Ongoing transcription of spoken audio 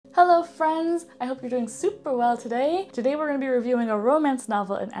Hello friends! I hope you're doing super well today. Today we're going to be reviewing a romance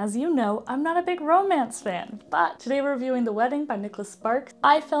novel, and as you know, I'm not a big romance fan. But today we're reviewing The Wedding by Nicholas Sparks.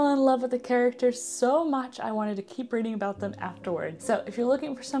 I fell in love with the characters so much I wanted to keep reading about them afterwards. So if you're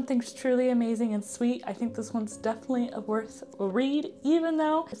looking for something truly amazing and sweet, I think this one's definitely worth a read, even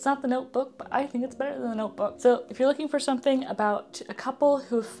though it's not The Notebook, but I think it's better than The Notebook. So if you're looking for something about a couple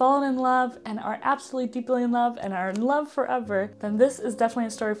who have fallen in love and are absolutely deeply in love and are in love forever, then this is definitely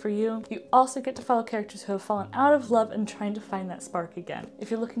a story for you. You also get to follow characters who have fallen out of love and trying to find that spark again.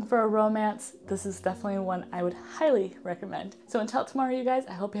 If you're looking for a romance, this is definitely one I would highly recommend. So until tomorrow, you guys,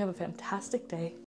 I hope you have a fantastic day.